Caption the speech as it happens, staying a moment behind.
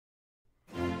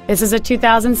This is a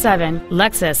 2007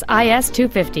 Lexus IS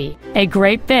 250, a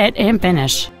great fit and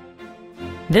finish.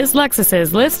 This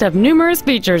Lexus's list of numerous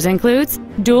features includes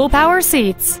dual power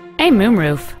seats, a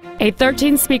moonroof, a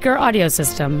 13-speaker audio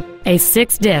system, a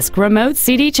 6-disc remote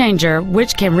CD changer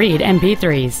which can read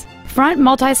MP3s, front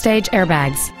multi-stage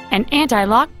airbags, an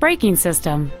anti-lock braking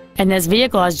system, and this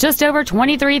vehicle has just over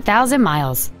 23,000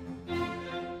 miles.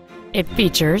 It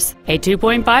features a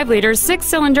 2.5-liter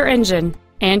 6-cylinder engine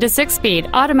and a 6-speed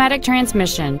automatic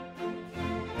transmission.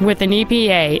 With an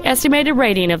EPA estimated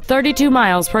rating of 32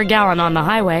 miles per gallon on the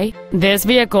highway, this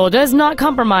vehicle does not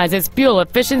compromise its fuel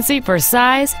efficiency for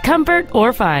size, comfort,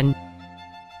 or fun.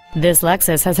 This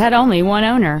Lexus has had only one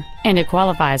owner, and it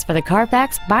qualifies for the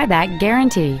Carfax buyback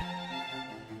guarantee.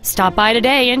 Stop by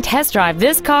today and test drive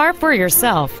this car for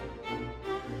yourself.